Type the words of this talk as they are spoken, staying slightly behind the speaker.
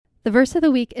The verse of the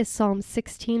week is Psalm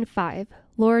 16:5.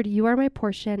 Lord, you are my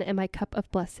portion and my cup of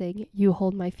blessing. You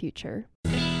hold my future.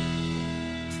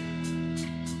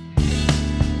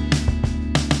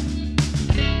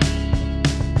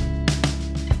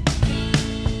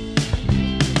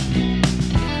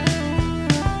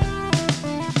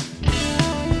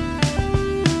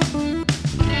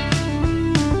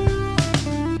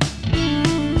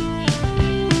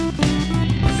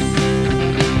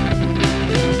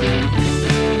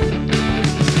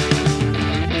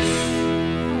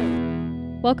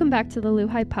 Welcome back to the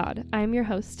LuHi Pod. I'm your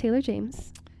host, Taylor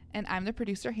James. And I'm the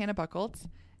producer, Hannah Buckholtz.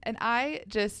 And I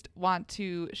just want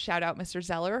to shout out Mr.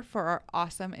 Zeller for our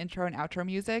awesome intro and outro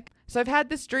music. So I've had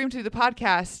this dream to do the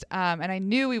podcast, and I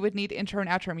knew we would need intro and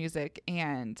outro music.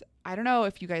 And I don't know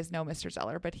if you guys know Mr.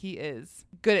 Zeller, but he is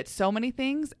good at so many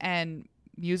things, and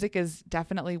music is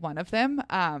definitely one of them.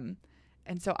 And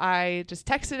so I just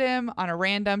texted him on a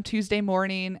random Tuesday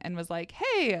morning and was like,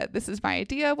 hey, this is my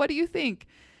idea. What do you think?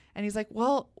 And he's like,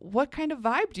 well, what kind of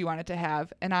vibe do you want it to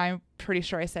have? And I'm pretty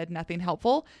sure I said nothing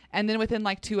helpful. And then within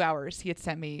like 2 hours, he had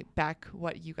sent me back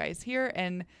what you guys hear.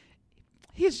 And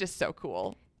he's just so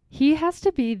cool. He has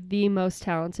to be the most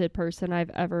talented person I've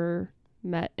ever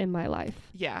met in my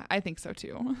life. Yeah, I think so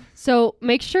too. So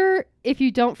make sure, if you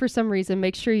don't for some reason,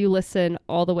 make sure you listen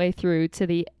all the way through to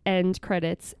the end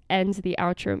credits and the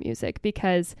outro music,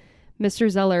 because Mr.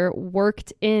 Zeller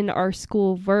worked in our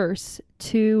school verse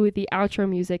to the outro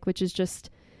music, which is just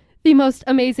the most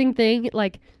amazing thing,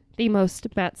 like the most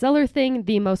Matt Zeller thing,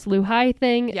 the most LuHi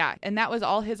thing. Yeah, and that was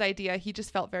all his idea. He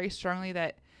just felt very strongly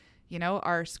that, you know,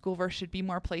 our school verse should be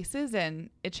more places,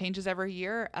 and it changes every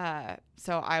year.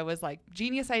 So I was like,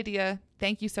 genius idea.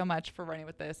 Thank you so much for running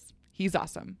with this. He's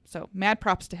awesome. So mad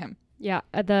props to him. Yeah,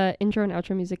 the intro and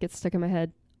outro music gets stuck in my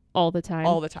head all the time.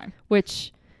 All the time.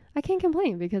 Which I can't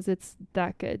complain because it's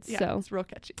that good. Yeah, so it's real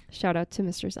catchy. Shout out to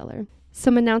Mr. Zeller.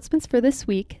 Some announcements for this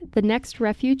week. The next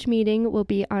Refuge meeting will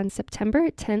be on September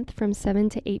 10th from 7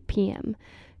 to 8 p.m.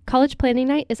 College Planning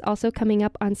Night is also coming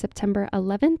up on September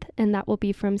 11th, and that will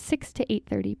be from 6 to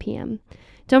 8:30 p.m.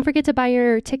 Don't forget to buy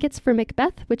your tickets for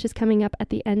Macbeth, which is coming up at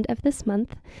the end of this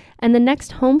month. And the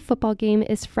next home football game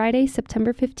is Friday,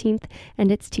 September 15th,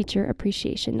 and it's Teacher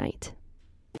Appreciation Night.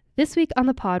 This week on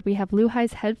the pod, we have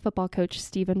LuHi's head football coach,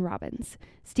 Stephen Robbins.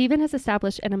 Stephen has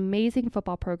established an amazing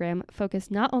football program focused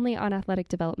not only on athletic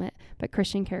development, but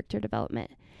Christian character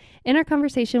development. In our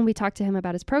conversation, we talked to him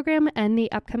about his program and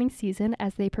the upcoming season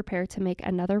as they prepare to make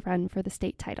another run for the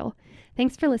state title.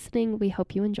 Thanks for listening. We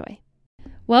hope you enjoy.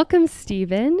 Welcome,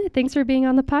 Stephen. Thanks for being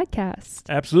on the podcast.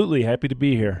 Absolutely. Happy to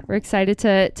be here. We're excited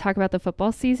to talk about the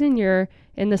football season. You're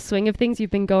in the swing of things. You've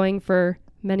been going for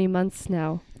many months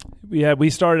now. Yeah,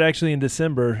 we started actually in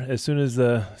December. As soon as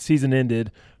the season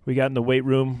ended, we got in the weight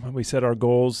room, we set our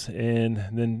goals, and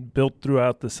then built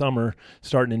throughout the summer,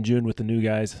 starting in June with the new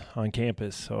guys on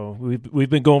campus. So we've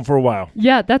been going for a while.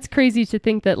 Yeah, that's crazy to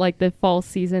think that like the fall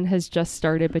season has just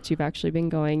started, but you've actually been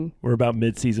going. We're about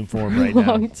mid-season form right now. A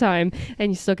long time,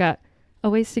 and you still got a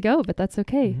ways to go, but that's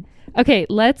okay. Mm-hmm. Okay,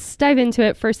 let's dive into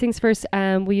it. First things first,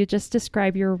 will you just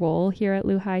describe your role here at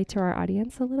LuHi to our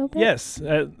audience a little bit? Yes.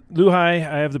 At LuHi,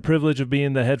 I have the privilege of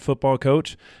being the head football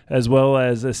coach, as well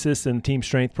as assist in team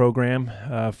strength program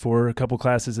for a couple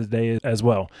classes a day as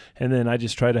well. And then I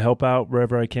just try to help out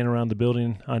wherever I can around the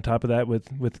building on top of that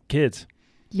with kids.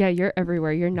 Yeah, you're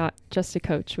everywhere. You're not just a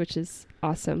coach, which is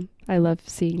awesome. I love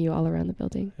seeing you all around the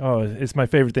building. Oh, it's my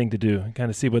favorite thing to do, kind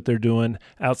of see what they're doing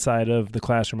outside of the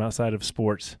classroom, outside of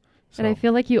sports. So. And I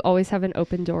feel like you always have an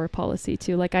open door policy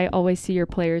too. Like I always see your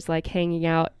players like hanging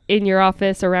out in your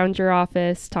office, around your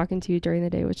office, talking to you during the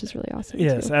day, which is really awesome.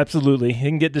 Yes, too. Absolutely. It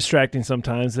can get distracting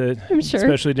sometimes. I'm sure.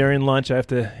 Especially during lunch, I have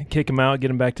to kick them out, get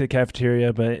them back to the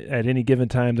cafeteria. But at any given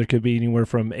time, there could be anywhere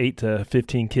from 8 to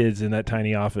 15 kids in that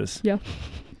tiny office. Yeah,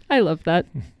 I love that.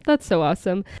 That's so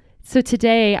awesome. So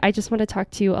today, I just want to talk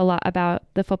to you a lot about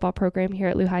the football program here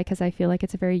at LuHi because I feel like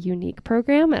it's a very unique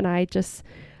program, and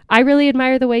I really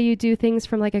admire the way you do things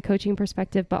from like a coaching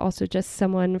perspective, but also just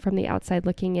someone from the outside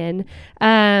looking in.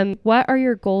 What are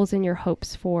your goals and your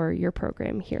hopes for your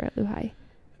program here at LuHi?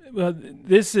 Well,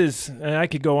 I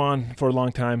could go on for a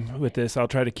long time with this. I'll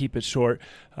try to keep it short.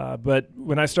 But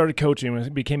when I started coaching, when I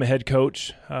became a head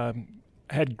coach,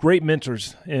 had great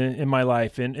mentors in my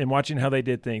life and watching how they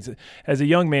did things. As a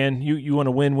young man, you want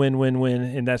to win,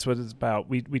 and that's what it's about.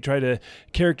 We try to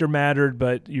character mattered,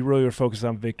 but you really were focused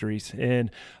on victories.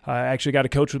 And I actually got to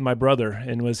coach with my brother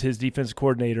and was his defensive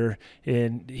coordinator,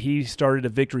 and he started a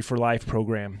Victory for Life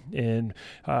program. And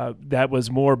that was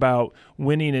more about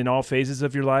winning in all phases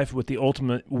of your life, with the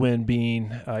ultimate win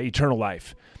being eternal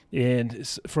life. And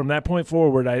from that point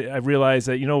forward, I realized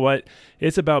that, you know what,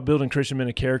 it's about building Christian men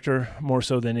of character more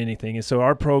so than anything. And so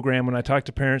our program, when I talk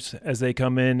to parents as they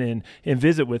come in and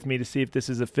visit with me to see if this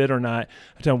is a fit or not,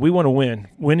 I tell them we want to win.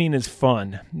 Winning is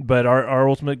fun, but our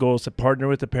ultimate goal is to partner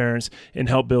with the parents and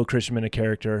help build Christian men of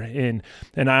character. And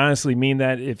I honestly mean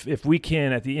that if we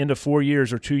can, at the end of 4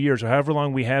 years or 2 years or however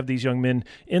long we have these young men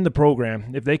in the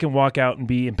program, if they can walk out and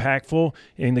be impactful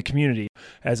in the community,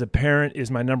 as a parent is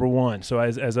my number one. So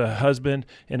as a husband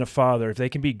and a father, if they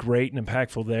can be great and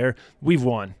impactful there, we've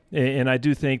won. And I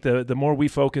do think the more we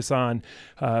focus on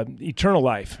eternal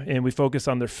life and we focus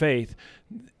on their faith,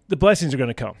 the blessings are going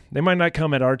to come. They might not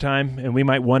come at our time, and we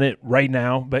might want it right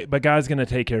now, but God's going to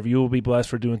take care of you. You will be blessed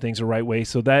for doing things the right way.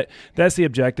 So that's the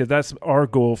objective. That's our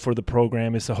goal for the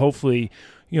program, is to hopefully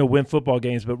win football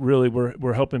games, but really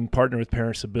we're helping partner with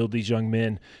parents to build these young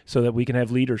men so that we can have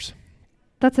leaders.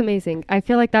 That's amazing. I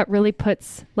feel like that really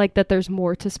puts that there's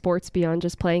more to sports beyond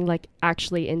just playing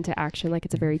actually into action.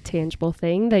 It's a very tangible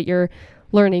thing that you're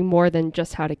learning more than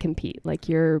just how to compete.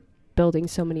 You're building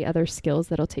so many other skills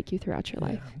that'll take you throughout your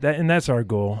life. That's our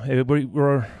goal.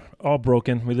 We're all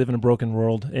broken. We live in a broken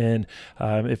world. And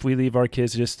if we leave our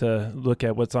kids just to look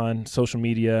at what's on social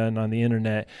media and on the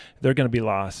internet, they're going to be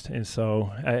lost. And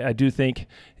so I do think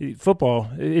football,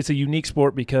 it's a unique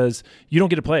sport because you don't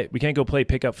get to play it. We can't go play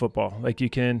pickup football like you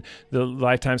can the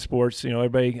lifetime sports.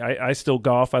 Everybody, I still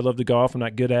golf. I love to golf. I'm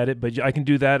not good at it, but I can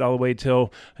do that all the way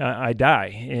till I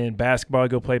die. In basketball, I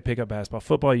go play pickup basketball.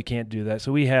 Football, you can't do that.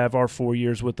 So we have our 4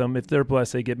 years with them. If they're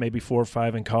blessed, they get maybe 4 or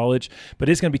 5 in college, but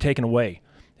it's going to be taken away.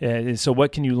 And so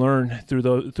what can you learn through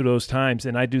those times?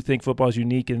 And I do think football is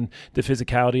unique in the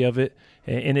physicality of it,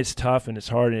 and it's tough and it's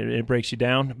hard and it breaks you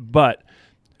down. But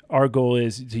our goal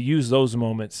is to use those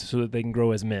moments so that they can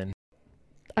grow as men.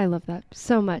 I love that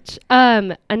so much.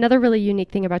 Another really unique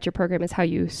thing about your program is how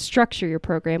you structure your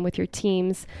program with your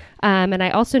teams. And I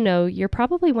also know you're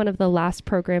probably one of the last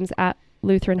programs at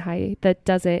Lutheran High that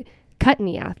doesn't cut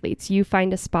any athletes. You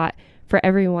find a spot for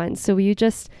everyone. So will you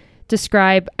just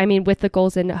describe, with the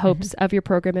goals and hopes of your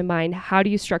program in mind, how do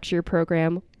you structure your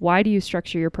program? Why do you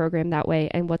structure your program that way?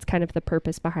 And what's kind of the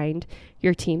purpose behind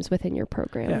your teams within your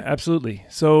program? Yeah, absolutely.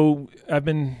 So I've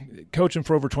been coaching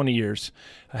for over 20 years.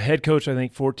 A head coach, I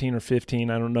think 14 or 15,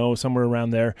 I don't know, somewhere around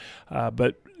there.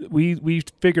 But we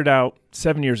figured out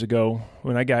 7 years ago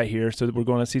when I got here, so that we're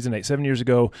going on season 8. 7 years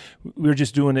ago, we were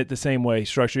just doing it the same way.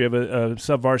 Structure, you have a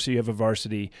sub-varsity, you have a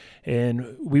varsity.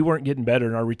 And we weren't getting better,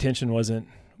 and our retention wasn't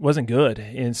good.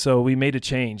 And so we made a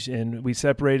change, and we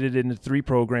separated it into 3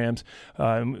 programs.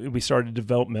 We started a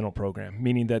developmental program,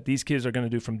 meaning that these kids are going to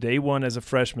do from day one as a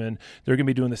freshman, they're going to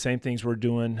be doing the same things we're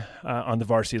doing on the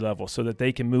varsity level so that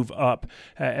they can move up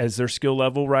as their skill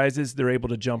level rises. They're able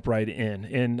to jump right in.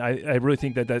 And I really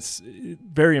think that that's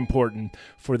very important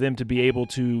for them to be able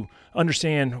to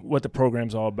understand what the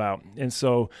program's all about. And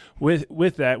so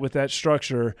with that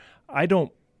structure, I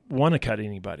don't want to cut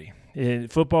anybody.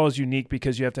 Football is unique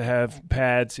because you have to have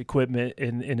pads, equipment,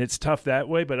 and it's tough that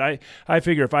way. But I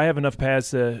figure if I have enough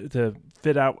pads to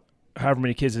fit out however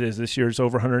many kids it is, this year it's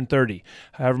over 130.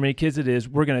 However many kids it is,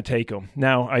 we're going to take them.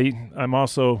 Now, I'm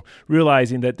also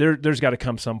realizing that there's got to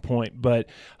come some point. But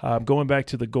going back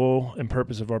to the goal and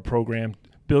purpose of our program,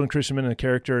 building Christian men and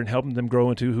character and helping them grow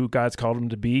into who God's called them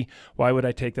to be, why would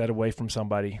I take that away from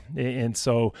somebody? And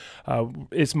so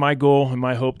it's my goal and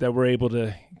my hope that we're able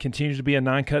to continue to be a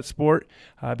non-cut sport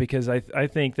because I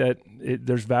think that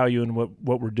there's value in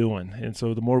what we're doing. And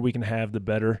so the more we can have, the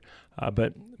better.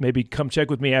 But maybe come check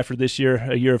with me after this year,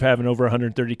 a year of having over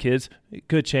 130 kids. It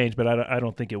could change, but I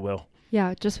don't think it will.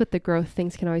 Yeah, just with the growth,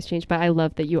 things can always change. But I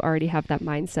love that you already have that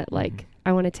mindset,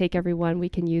 I want to take everyone, we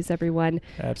can use everyone.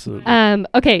 Absolutely.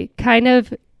 Okay, kind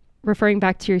of referring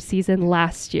back to your season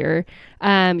last year.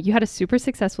 You had a super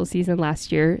successful season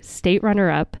last year, state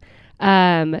runner-up.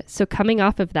 So coming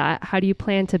off of that, how do you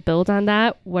plan to build on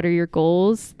that? What are your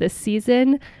goals this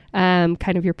season?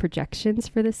 Kind of your projections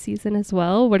for this season as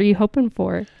well. What are you hoping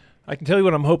for? I can tell you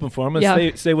what I'm hoping for. I'm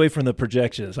going to stay away from the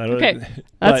projections. Okay,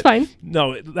 that's fine.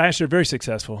 No, last year, very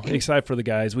successful. Excited for the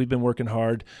guys. We've been working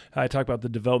hard. I talked about the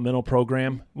developmental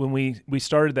program. When we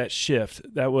started that shift,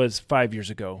 that was 5 years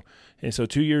ago. And so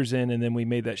 2 years in, and then we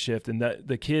made that shift. And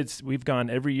the kids, we've gone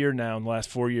every year now in the last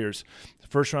 4 years.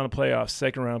 First round of playoffs,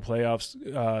 second round of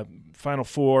playoffs, Final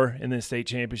Four, and then state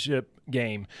championship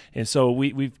game. And so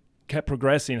we've kept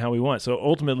progressing how we want. So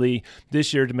ultimately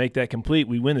this year, to make that complete,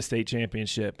 we win the state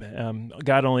championship.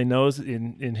 God only knows,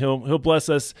 and he'll bless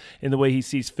us in the way he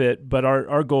sees fit. But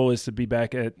our goal is to be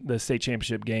back at the state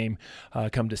championship game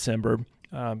come December.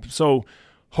 So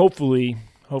hopefully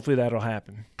that'll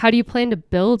happen. How do you plan to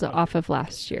build off of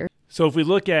last year? So if we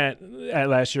look at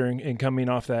last year and coming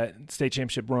off that state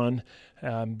championship run,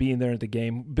 being there at the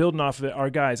game, building off of it, our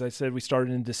guys, I said we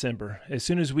started in December. As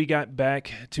soon as we got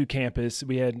back to campus,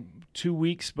 we had 2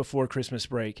 weeks before Christmas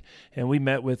break, and we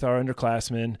met with our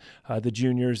underclassmen, the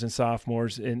juniors and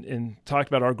sophomores, and talked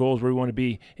about our goals, where we want to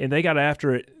be. And they got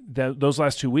after it those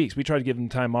last 2 weeks. We tried to give them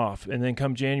time off. And then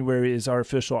come January is our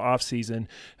official off season.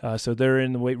 So they're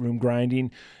in the weight room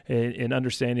grinding and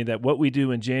understanding that what we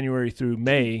do in January through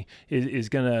May is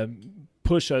going to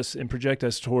push us and project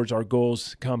us towards our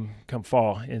goals come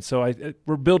fall. And so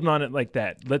we're building on it like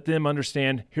that. Let them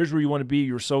understand, here's where you want to be.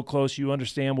 You're so close. You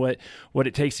understand what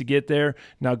it takes to get there.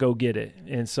 Now go get it.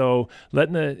 And so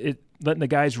letting the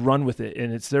guys run with it,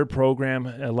 and it's their program,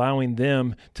 allowing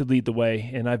them to lead the way.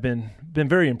 And I've been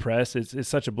very impressed. It's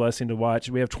such a blessing to watch.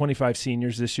 We have 25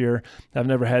 seniors this year. I've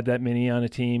never had that many on a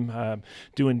team.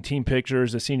 Doing team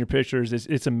pictures, the senior pictures,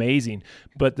 it's amazing.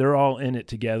 But they're all in it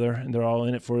together, and they're all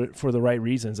in it for the right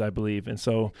reasons, I believe. And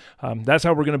so that's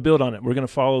how we're going to build on it. We're going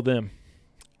to follow them.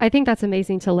 I think that's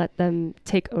amazing to let them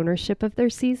take ownership of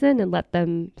their season and let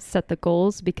them set the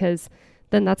goals, because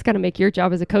then that's going to make your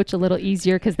job as a coach a little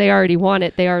easier, because they already want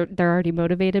it. They're already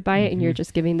motivated by it, and you're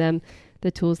just giving them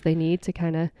the tools they need to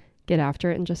kind of get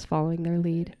after it and just following their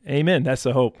lead. Amen. That's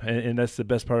the hope. And that's the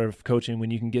best part of coaching,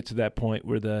 when you can get to that point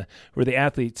where the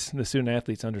athletes, the student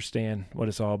athletes, understand what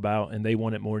it's all about and they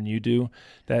want it more than you do.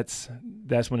 That's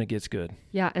when it gets good.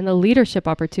 Yeah. And the leadership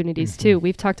opportunities too.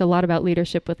 We've talked a lot about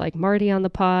leadership with like Marty on the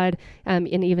pod, and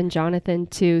even Jonathan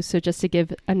too. So just to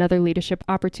give another leadership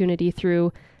opportunity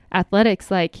through athletics,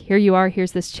 like, here you are,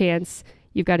 here's this chance.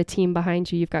 You've got a team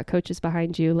behind you. You've got coaches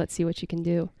behind you. Let's see what you can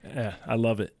do. Yeah, I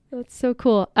love it. That's so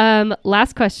cool.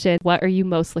 Last question. What are you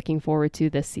most looking forward to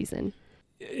this season?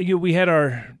 We had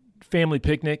our family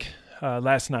picnic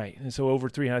last night. And so over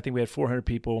 300, I think we had 400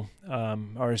 people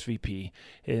RSVP.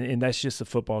 And that's just the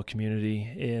football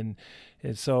community.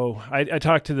 And so I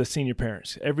talk to the senior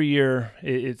parents. Every year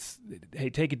it's, hey,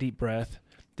 take a deep breath.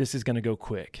 This is going to go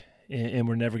quick. And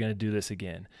we're never going to do this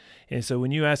again. And so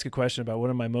when you ask a question about what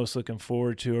am I most looking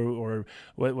forward to, or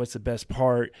what's the best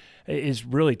part, it's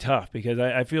really tough, because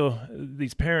I feel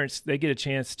these parents, they get a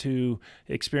chance to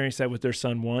experience that with their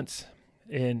son once.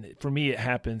 And for me, it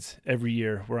happens every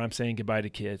year where I'm saying goodbye to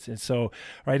kids. And so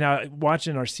right now,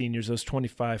 watching our seniors, those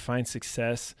 25, find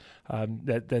success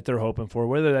that they're hoping for,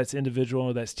 whether that's individual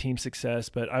or that's team success.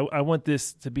 But I want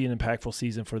this to be an impactful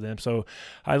season for them. So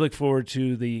I look forward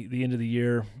to the end of the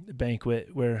year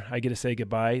banquet where I get to say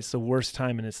goodbye. It's the worst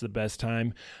time and it's the best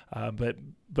time.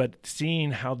 But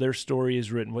seeing how their story is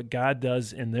written, what God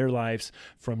does in their lives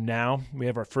from now, we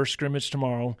have our first scrimmage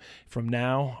tomorrow, from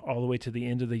now all the way to the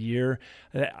end of the year.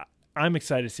 I'm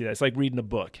excited to see that. It's like reading a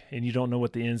book, and you don't know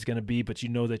what the end's going to be, but you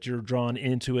know that you're drawn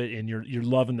into it, and you're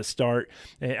loving the start.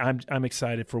 And I'm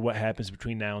excited for what happens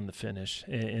between now and the finish,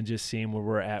 and just seeing where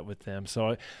we're at with them.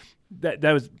 So that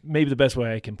was maybe the best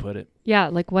way I can put it. Yeah,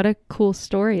 like what a cool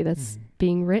story that's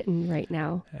being written right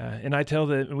now. And I tell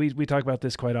that we talk about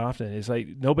this quite often. It's like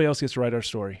nobody else gets to write our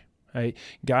story. Right?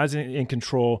 God's in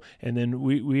control, and then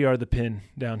we are the pen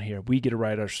down here. We get to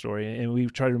write our story, and we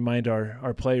try to remind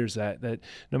our players that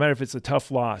no matter if it's a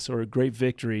tough loss or a great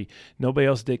victory, nobody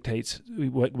else dictates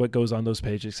what goes on those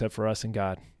pages except for us and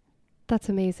God. That's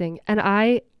amazing. And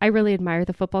I really admire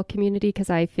the football community, because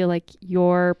I feel like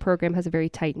your program has a very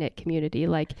tight-knit community.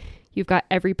 Like, you've got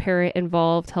every parent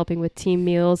involved helping with team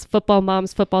meals. Football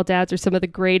moms, football dads are some of the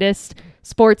greatest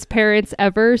sports parents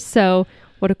ever. So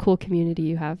what a cool community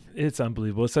you have. It's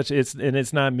unbelievable.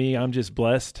 It's not me. I'm just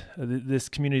blessed. This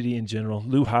community in general.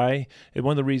 LuHi,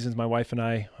 one of the reasons my wife and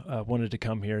I wanted to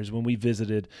come here is when we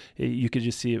visited, you could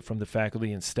just see it from the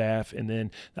faculty and staff. And then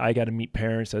I got to meet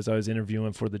parents as I was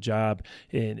interviewing for the job.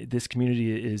 And this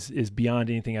community is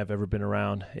beyond anything I've ever been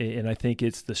around. And I think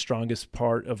it's the strongest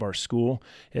part of our school,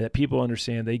 and that people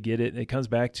understand, they get it. It comes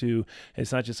back to,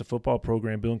 it's not just a football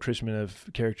program building Christian men of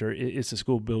character. It's a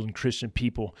school building Christian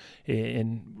people.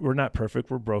 And we're not perfect,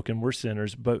 we're broken, we're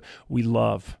sinners, but we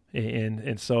love.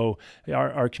 And so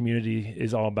our community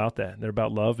is all about that. They're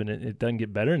about love, and it doesn't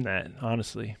get better than that,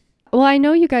 honestly. Well, I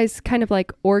know you guys kind of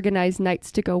like organize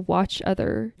nights to go watch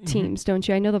other teams, don't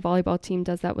you? I know the volleyball team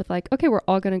does that with like, okay, we're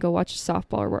all going to go watch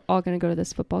softball, or we're all going to go to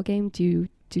this football game. Do you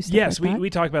do stuff yes, like that? we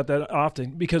talk about that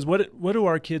often, because what do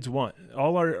our kids want?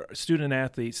 All our student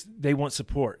athletes, they want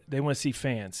support. They want to see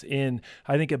fans. And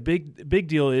I think a big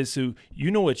deal is, so you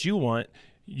know what you want.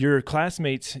 your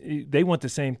classmates, they want the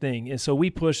same thing. And so we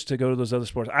push to go to those other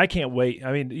sports. I can't wait.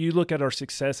 I mean, you look at our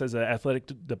success as an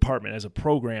athletic department, as a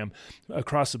program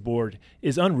across the board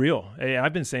is unreal.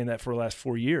 I've been saying that for the last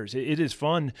 4 years. It is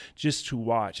fun just to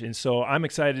watch. And so I'm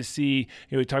excited to see,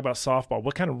 we talk about softball.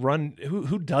 What kind of run,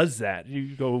 who does that?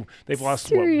 You go, they've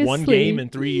lost one game in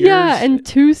 3 years. Yeah, and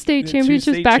 2 state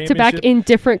championships back-to-back in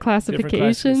different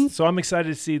classifications. So I'm excited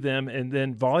to see them. And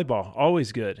then volleyball,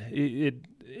 always good.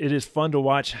 It is fun to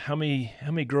watch how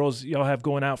many girls y'all have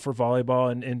going out for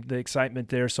volleyball and the excitement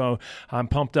there. So I'm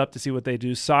pumped up to see what they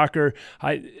do. Soccer,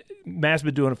 Matt's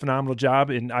been doing a phenomenal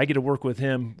job, and I get to work with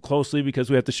him closely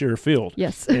because we have to share a field.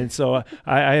 Yes. And so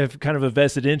I have kind of a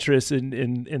vested interest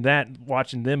in that,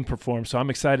 watching them perform. So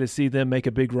I'm excited to see them make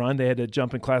a big run. They had to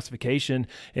jump in classification,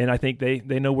 and I think they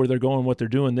know where they're going, what they're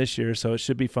doing this year. So it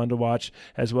should be fun to watch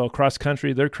as well. Cross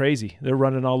country, they're crazy. They're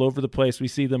running all over the place. We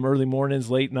see them early mornings,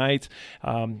 late nights.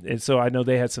 And so I know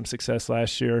they had some success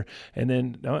last year. And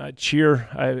then cheer,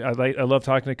 I love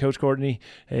talking to Coach Courtney,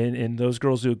 and those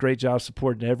girls do a great job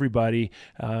supporting everybody.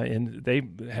 And they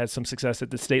had some success at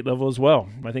the state level as well.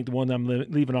 I think the one I'm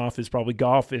leaving off is probably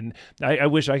golf, and I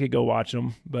wish I could go watch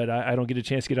them, but I don't get a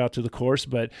chance to get out to the course.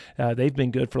 But they've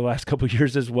been good for the last couple of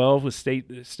years as well, with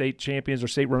state champions or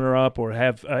state runner-up, or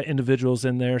have individuals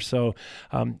in there. So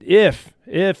if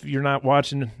you're not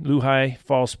watching LuHi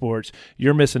fall sports,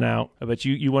 you're missing out, but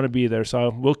you want to be there. So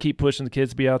we'll keep pushing the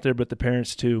kids to be out there, but the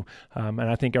parents too. And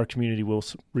I think our community will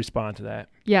respond to that.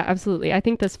 Yeah, absolutely. I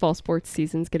think this fall sports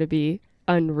season is going to be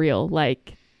unreal.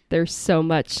 Like, there's so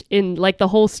much in, like, the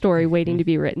whole story waiting to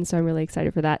be written. So I'm really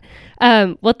excited for that.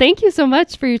 Well, thank you so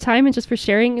much for your time and just for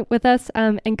sharing with us.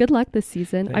 And good luck this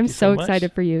season. I'm so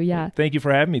excited for you. Yeah. Thank you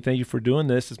for having me. Thank you for doing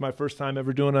this. It's my first time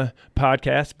ever doing a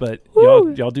podcast, but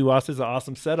y'all do us as an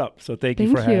awesome setup. So thank you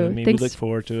for having me. Thanks we look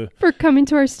forward to for coming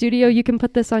to our studio. You can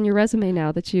put this on your resume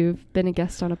now that you've been a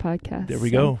guest on a podcast. There we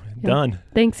go. Yeah. Done.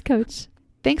 Thanks, Coach.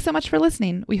 Thanks so much for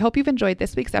listening. We hope you've enjoyed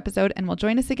this week's episode and will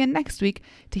join us again next week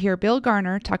to hear Bill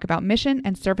Garner talk about mission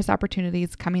and service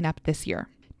opportunities coming up this year.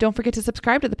 Don't forget to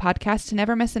subscribe to the podcast to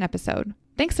never miss an episode.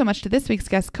 Thanks so much to this week's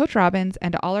guest, Coach Robbins,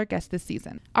 and to all our guests this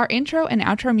season. Our intro and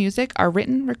outro music are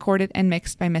written, recorded, and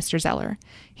mixed by Mr. Zeller.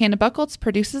 Hannah Buchholz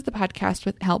produces the podcast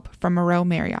with help from Moreau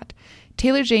Marriott.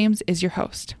 Taylor James is your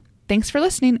host. Thanks for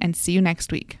listening, and see you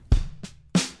next week.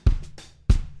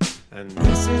 And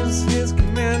this is his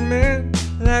commandment,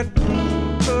 that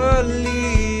we believe